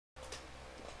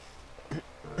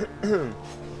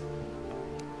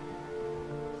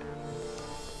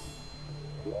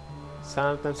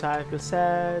Sometimes I feel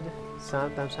sad,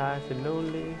 sometimes I feel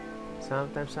lonely,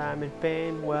 sometimes I'm in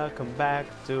pain. Welcome back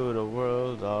to the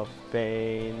world of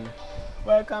pain.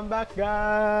 Welcome back,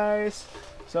 guys!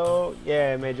 So,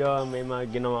 yeah, medyo may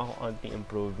mga ginawa ko konting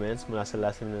improvements mula sa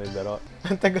last time na naglaro.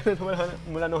 Ang tagal na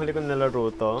mula nung huli ko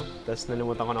nalaro to, tapos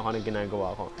nalimutan ko na kung anong ginagawa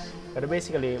ko. Pero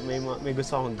basically, may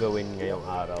gusto akong gawin ngayong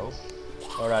araw,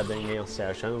 or rather ngayong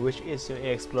session, which is yung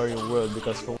i-explore yung world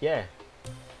because kung, yeah,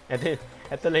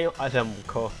 ito lang yung alam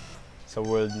ko sa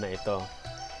world na ito.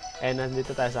 And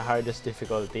nandito tayo sa hardest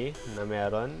difficulty na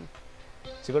meron.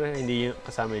 Siguro hindi yung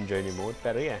kasama yung journey mode,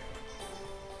 pero yeah.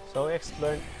 So,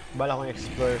 bala kong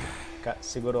explore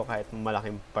siguro kahit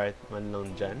malaking part man lang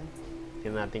dyan.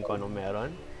 Tingnan natin kung anong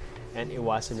meron. And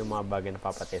iwasan yung mga bagay na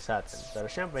papatay sa atin.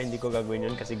 Pero syempre, hindi ko gagawin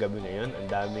yun kasi gabi ngayon. Ang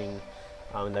daming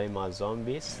mga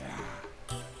zombies.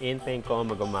 Iintayin ko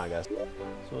mag-umaga.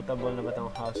 Suitable na ba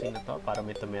itong housing na to para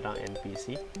may tumirang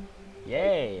NPC?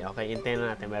 Yay! Okay, intayin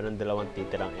na natin. Meron dalawang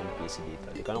titirang NPC dito.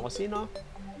 Hindi ko alam kung sino.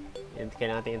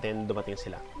 Kailangan natin intayin na dumating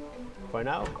sila. For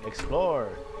now,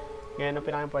 explore! Ngayon, ang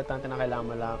pinaka-importante na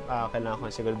kailangan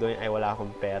ko siguraduhin ay wala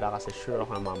akong pera kasi sure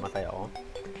ako na mamatay ako.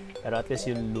 Pero at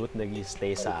least yung loot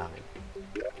nag-stay sa akin.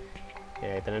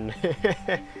 Kaya ito na.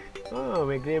 Oh,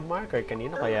 may grave marker.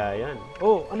 Kanina kaya yan.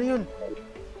 Oh, ano yun?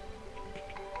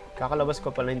 Kakalabas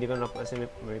ko pala, hindi ko na kasi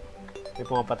may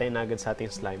pumapatay na agad sa ating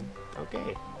slime.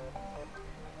 Okay.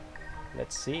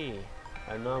 Let's see.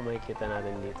 Ano makikita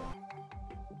natin dito?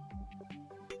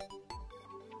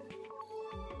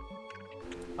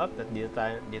 Up,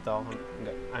 dito ako.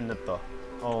 Ano to?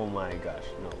 Oh my gosh,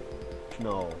 no.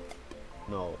 No.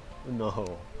 No. No.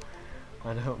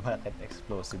 Ano, bakit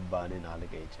explosive bunny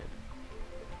nakalagay dyan?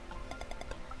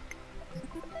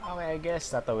 Okay, I guess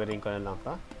tatawirin ko na lang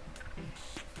to.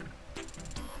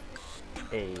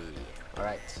 Hey,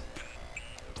 alright.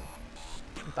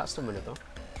 Ang taas naman ito.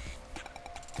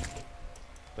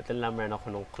 Buti lang meron ako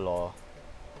ng claw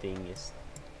thingies.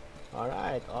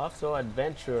 Alright, off to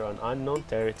adventure on unknown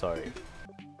territory.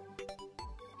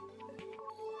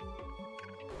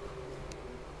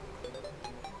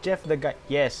 Jeff the guide.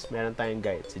 Yes, meron tayong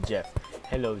guide, si Jeff.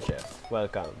 Hello Jeff,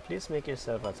 welcome. Please make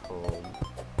yourself at home.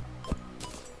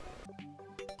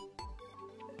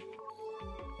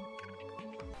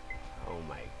 Oh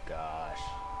my gosh.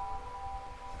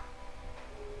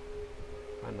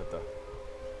 Ano to?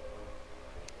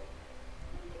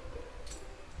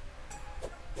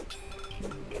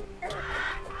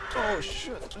 Oh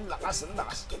shoot! Ang lakas! Ang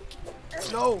lakas!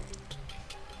 No!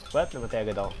 What? Namatay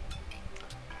agad ako.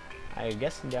 I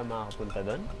guess hindi ako makakapunta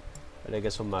doon. But I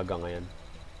guess umaga ngayon.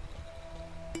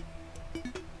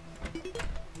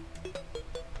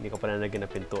 Hindi ko pa nalagyan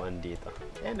na pintuan dito.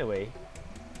 Anyway,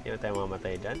 hindi na tayo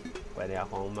mamatay dyan. Pwede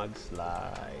akong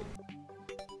mag-slide.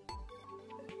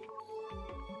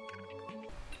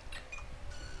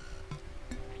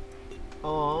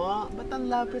 Oh, ba't ang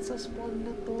lapit sa spawn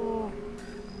na to?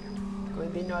 Kung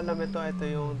hindi nyo alam ito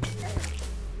yung...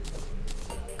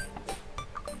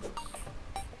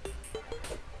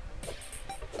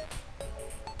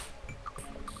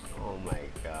 Oh my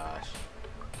gosh.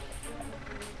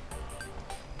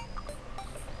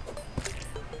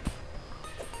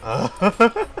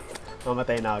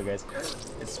 Mamatay na ako guys.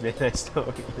 It's been nice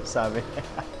knowing you, sabi.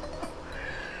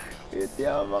 Hindi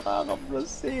ako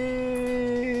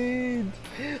makaka-proceed.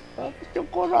 Bakit yung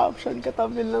corruption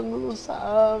katabi lang nung sa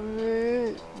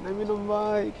amin? Namin ang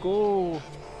bahay ko.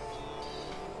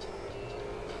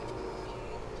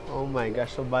 Oh my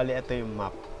gosh. So, bali, ito yung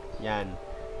map. Yan.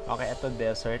 Okay, ito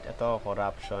desert. Ito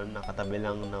corruption. Nakatabi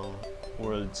lang ng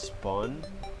world spawn.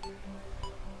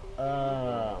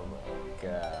 Oh my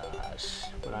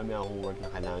gosh. Marami akong work na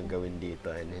kailangan gawin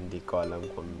dito and hindi ko alam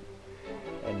kung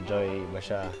enjoy ba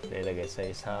siya nilagay sa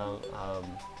isang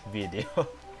video.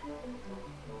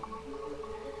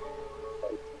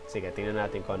 Sige, tingnan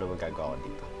natin kung ano magagawa ko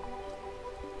dito.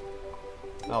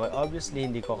 Okay, obviously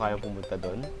hindi ko kaya pumunta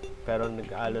doon. Pero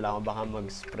nag-aalala ako baka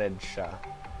mag-spread siya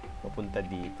papunta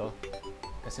dito.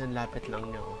 Kasi ang lapit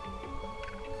lang niya. Oh.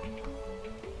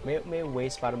 May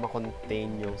ways para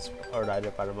ma-contain yung, or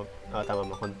rather para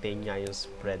ma-contain niya yung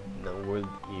spread ng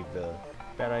world evil.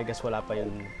 Pero I guess wala pa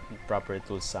yung proper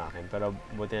tools sa akin. Pero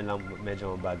buti na lang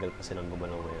medyo mabagal pa silang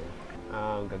gumalaw ngayon.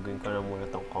 Gagawin ko na muna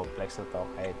tong complex na to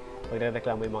kahit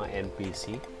magre-reklamo yung mga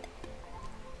NPC.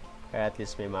 Kaya at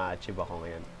least may ma-achieve ako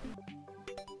ngayon.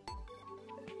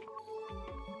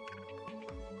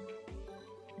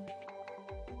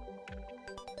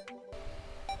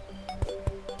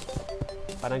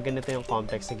 Parang ganito yung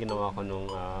complex na ginawa ko nung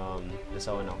nasa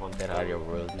una kong Terraria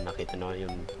world. Nakita na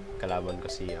yung kalaban ko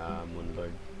si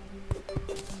Moonlord.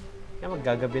 Kaya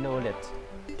maggagabi na ulit.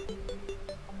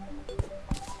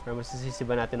 Pero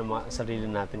masisisiba natin ang mga sarili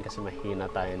natin kasi mahina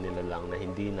tayo nila lang na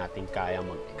hindi natin kaya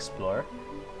mag-explore.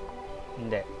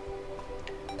 Hindi.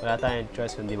 Wala tayong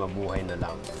choice kundi mabuhay na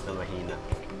lang na mahina.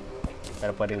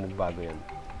 Pero pa rin nagbago yun.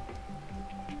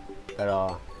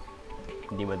 Pero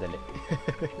hindi madali.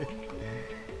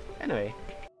 Anyway.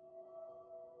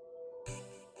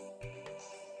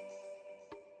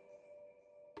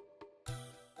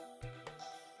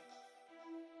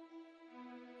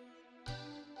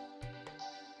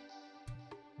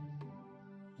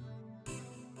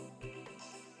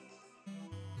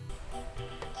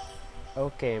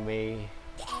 Okay, may...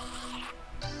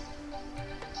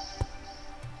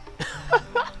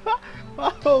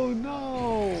 Oh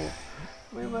no!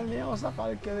 May mali ako sa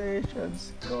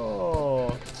calculations ko.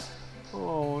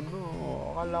 Oh no,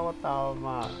 akala ko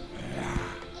tama.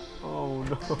 Oh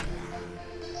no.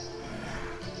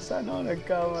 Saan ako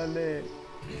nagkamali?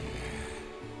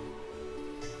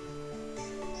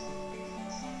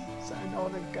 Saan ako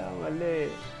nagkamali?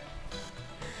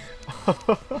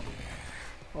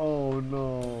 Oh no.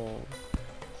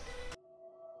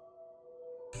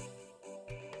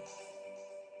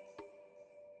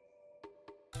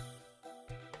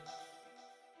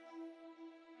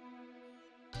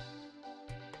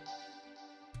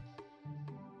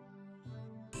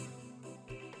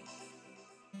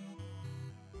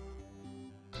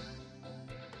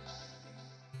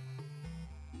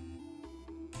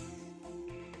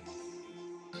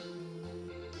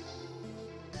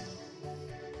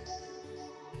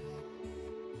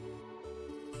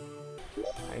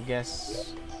 I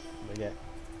guess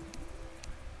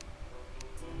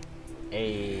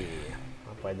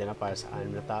pwede na para sa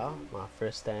 6 na tao, mga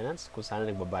first tenants, kung sana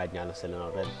nagbabayad nga lang sila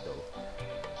ng rent though.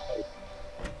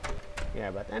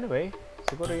 Yeah, but anyway,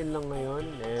 siguro yun lang ngayon,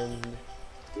 and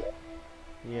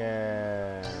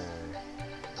yeah,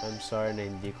 I'm sorry na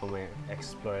hindi ko may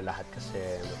explore lahat kasi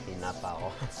mahina pa ako.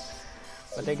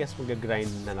 But I guess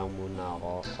mag-grind na lang muna ako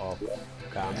off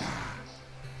cam.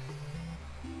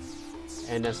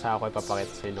 And then sa ako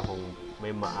ipapakita sa inyo kung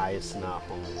may maayos na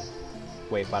akong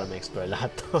way para ma-explore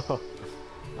lahat to.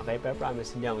 Okay, pero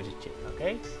promise hindi ako cheat,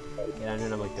 okay? Kailangan nyo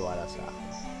na magtiwala sa akin.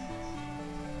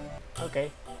 Okay.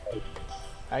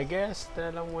 I guess, ito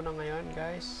na lang muna ngayon,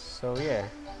 guys. So, yeah.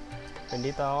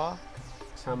 Nandito ako.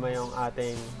 Kasama yung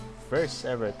ating first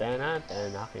ever tenant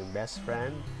and aking best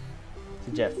friend,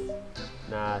 si Jeff.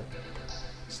 Na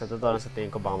sa totoo lang sa tingin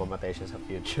ko baka mamatay siya sa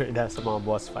future dahil sa mga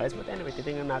boss fights. But anyway,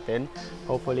 titingnan natin.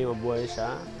 Hopefully, mabuhay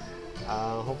siya.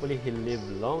 Hopefully, he'll live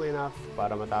long enough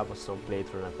para matapos ng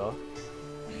playthrough na to.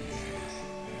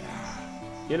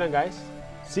 Yun lang, guys.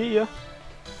 See ya!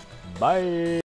 Bye!